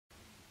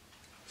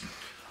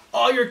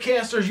All your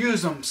casters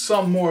use them,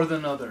 some more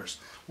than others.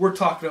 We're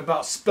talking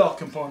about spell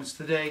components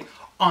today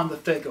on the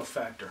Thago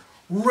Factor,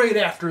 right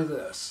after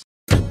this.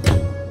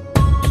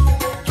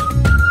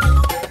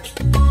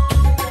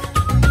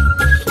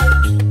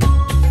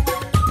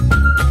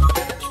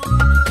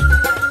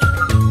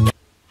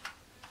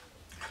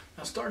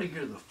 Now starting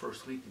here the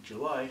first week of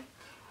July,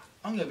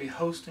 I'm going to be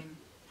hosting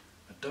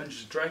a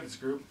Dungeons & Dragons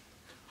group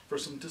for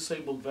some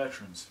disabled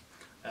veterans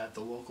at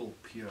the local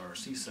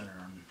PRRC Center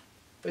in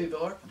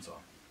Fayetteville, Arkansas.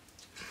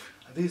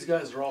 Now, these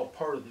guys are all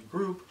part of the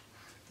group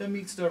that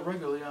meets there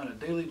regularly on a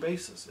daily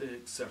basis,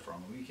 except for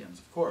on the weekends,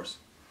 of course.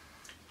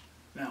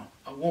 Now,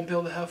 I won't be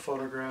able to have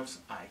photographs,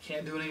 I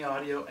can't do any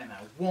audio, and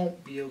I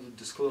won't be able to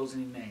disclose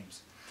any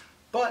names.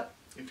 But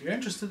if you're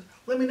interested,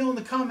 let me know in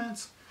the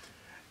comments,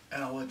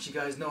 and I'll let you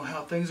guys know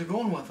how things are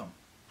going with them.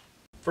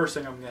 First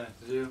thing I'm going to have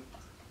to do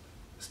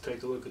is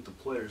take a look at the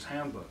player's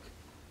handbook.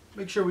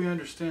 Make sure we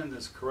understand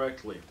this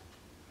correctly.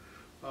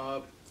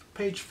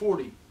 Page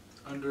 40,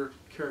 under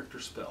Character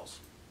Spells.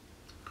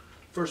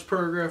 First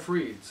paragraph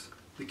reads,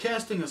 "The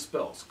casting of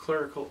spells,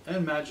 clerical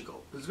and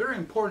magical, is a very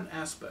important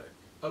aspect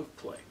of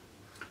play.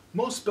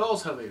 Most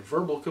spells have a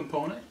verbal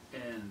component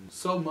and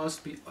so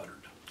must be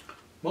uttered.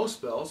 Most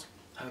spells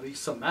have a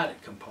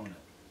somatic component,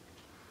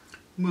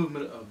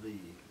 movement of the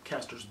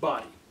caster's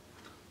body,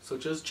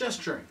 such as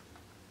gesturing.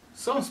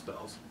 Some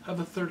spells have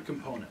a third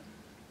component,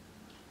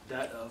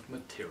 that of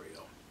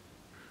material."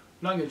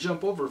 Now I'm going to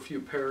jump over a few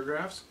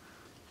paragraphs,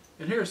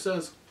 and here it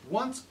says,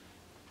 "Once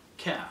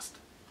cast,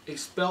 a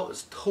spell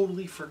is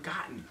totally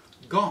forgotten,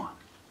 gone.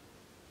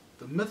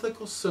 The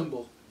mythical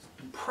symbol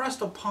impressed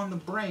upon the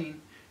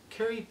brain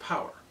carry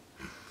power,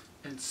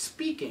 and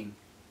speaking,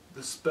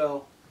 the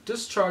spell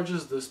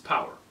discharges this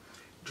power,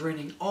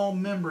 draining all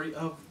memory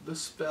of the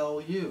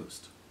spell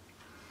used."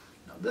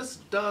 Now this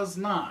does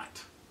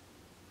not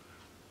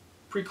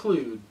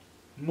preclude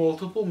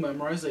multiple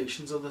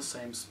memorizations of the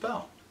same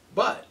spell,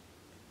 but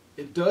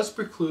it does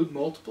preclude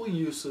multiple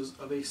uses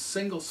of a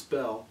single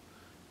spell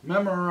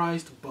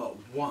memorized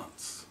but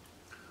once.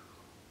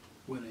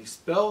 When a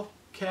spell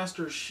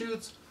caster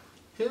shoots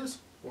his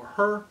or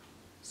her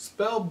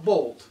spell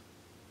bolt,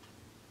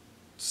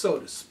 so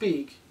to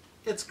speak,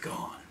 it's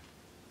gone.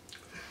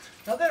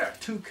 Now there are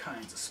two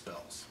kinds of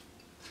spells.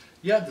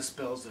 You have the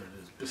spells that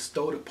are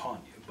bestowed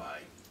upon you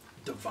by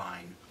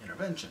divine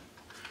intervention.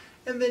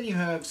 And then you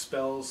have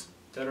spells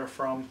that are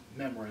from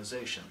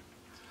memorization.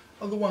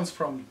 The ones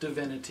from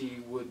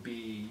divinity would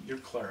be your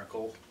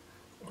clerical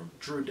or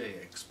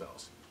druidic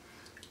spells.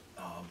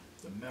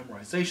 The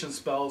memorization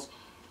spells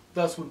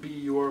thus would be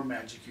your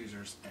magic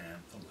users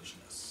and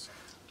illusionists.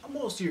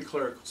 Most of your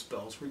clerical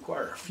spells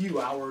require a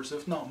few hours,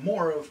 if not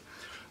more, of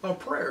a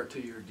prayer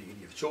to your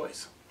deity of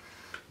choice.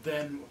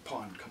 Then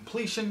upon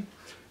completion,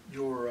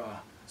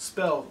 your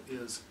spell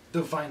is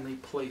divinely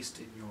placed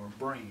in your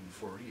brain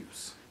for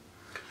use.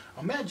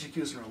 A magic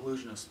user and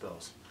illusionist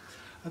spells,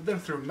 they're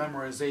through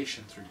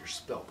memorization through your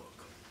spell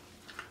book.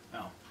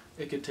 Now,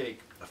 it could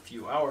take a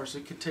few hours,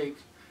 it could take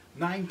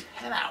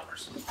 9-10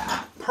 hours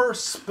per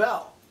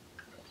spell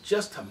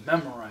just to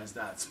memorize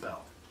that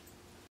spell.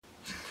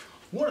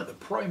 One of the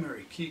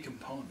primary key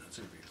components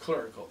of your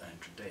clerical and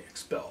druidic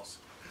spells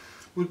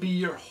would be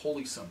your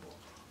holy symbol,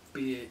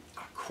 be it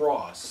a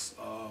cross,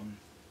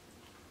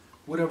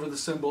 whatever the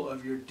symbol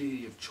of your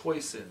deity of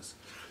choice is.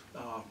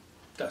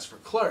 That's for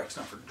clerics,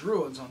 not for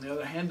druids. On the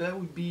other hand, that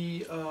would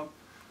be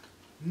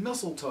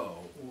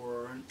mistletoe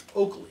or an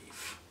oak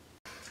leaf.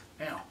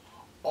 Now,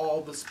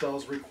 all the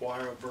spells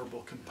require a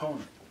verbal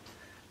component,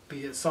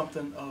 be it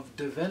something of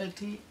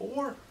divinity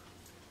or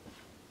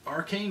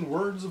arcane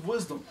words of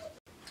wisdom.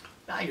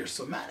 Now your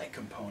somatic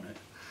component,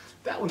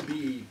 that would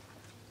be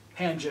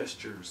hand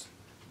gestures,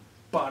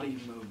 body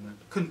movement,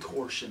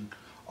 contortion,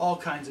 all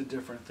kinds of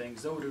different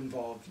things that would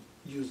involve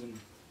using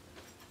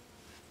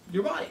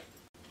your body.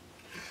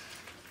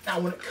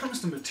 Now when it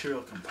comes to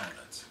material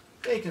components,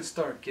 they can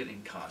start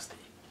getting costly.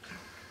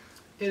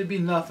 It'd be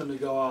nothing to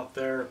go out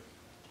there,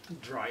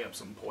 dry up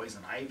some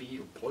poison ivy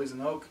or poison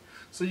oak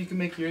so you can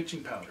make your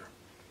itching powder.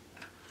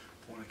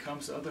 When it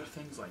comes to other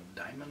things like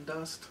diamond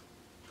dust,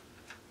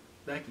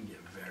 that can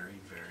get very,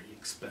 very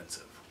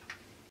expensive.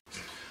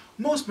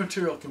 Most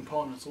material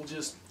components will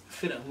just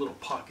fit in a little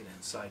pocket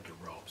inside your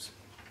robes,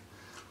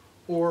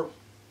 or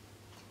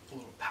a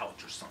little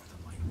pouch or something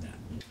like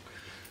that.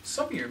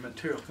 Some of your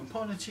material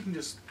components you can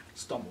just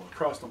stumble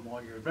across them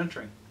while you're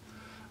adventuring.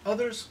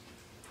 Others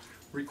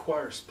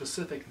require a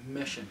specific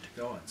mission to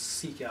go and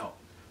seek out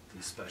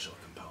these special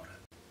components.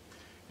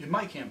 In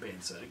my campaign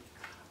setting,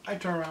 I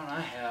turn around and I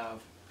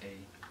have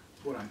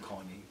what I'm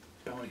calling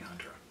a bounty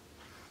hunter.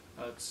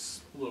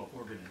 It's a little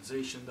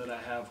organization that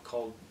I have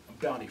called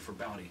Bounty for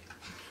Bounty,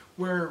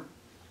 where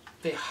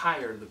they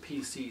hire the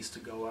PCs to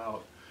go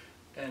out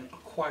and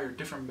acquire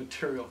different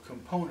material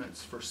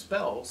components for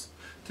spells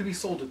to be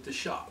sold at the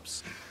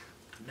shops.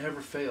 It never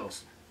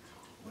fails.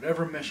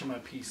 Whatever mission my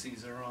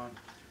PCs are on,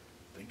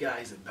 the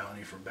guys at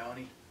Bounty for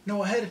Bounty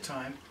know ahead of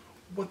time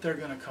what they're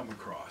going to come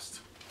across.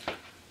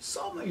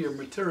 Some of your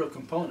material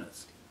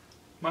components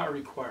might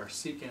require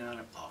seeking out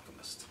an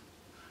alchemist.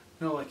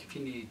 You know, like if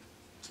you need,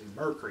 say,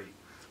 mercury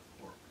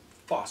or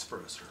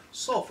phosphorus or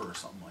sulfur or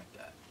something like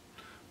that.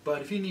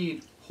 But if you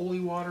need holy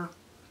water,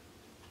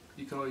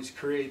 you can always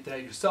create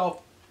that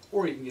yourself,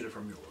 or you can get it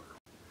from your order.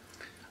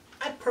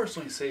 I'd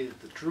personally say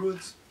that the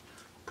druids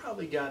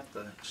probably got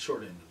the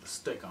short end of the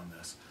stick on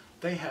this.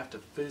 They have to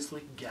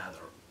physically gather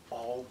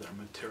all their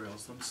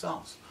materials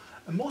themselves.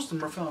 And most of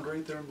them are found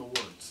right there in the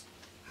woods.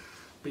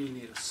 But you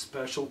need a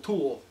special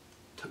tool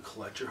to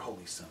collect your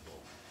holy symbol.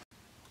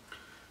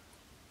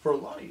 For a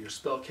lot of your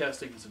spell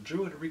casting as a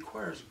druid, it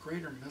requires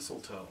greater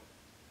mistletoe.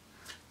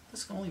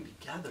 This can only be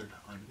gathered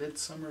on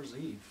Midsummer's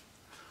Eve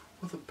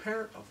with a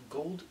pair of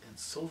gold and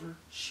silver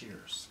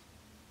shears.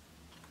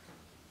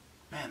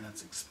 Man,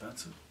 that's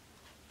expensive.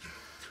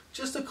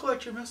 Just to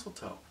collect your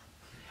mistletoe.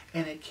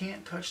 And it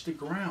can't touch the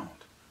ground.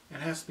 It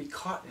has to be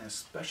caught in a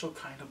special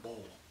kind of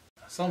bowl.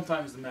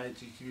 Sometimes the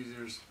magic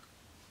users,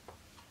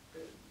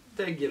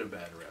 they get a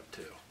bad rep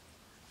too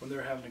when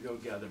they're having to go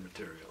gather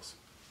materials.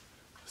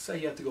 Say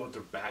you have to go with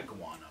their bat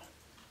guano.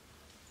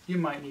 You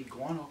might need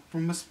guano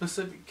from a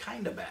specific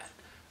kind of bat,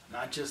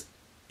 not just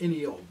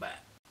any old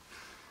bat.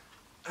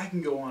 I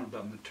can go on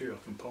about material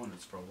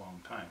components for a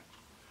long time.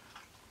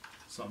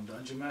 Some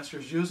dungeon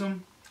masters use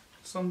them,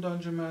 some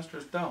dungeon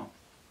masters don't.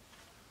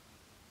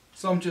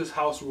 Some just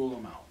house rule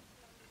them out.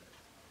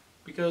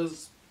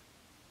 Because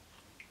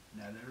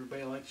not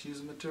everybody likes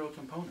using material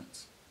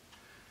components.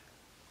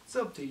 It's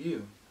up to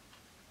you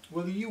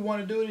whether you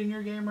want to do it in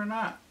your game or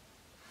not.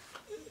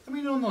 Let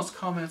me know in those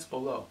comments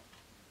below.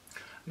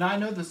 Now I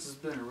know this has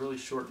been a really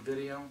short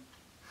video,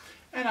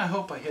 and I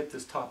hope I hit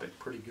this topic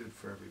pretty good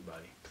for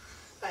everybody.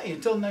 Hey,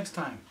 until next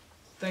time,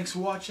 thanks for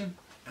watching,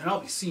 and I'll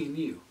be seeing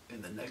you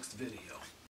in the next video.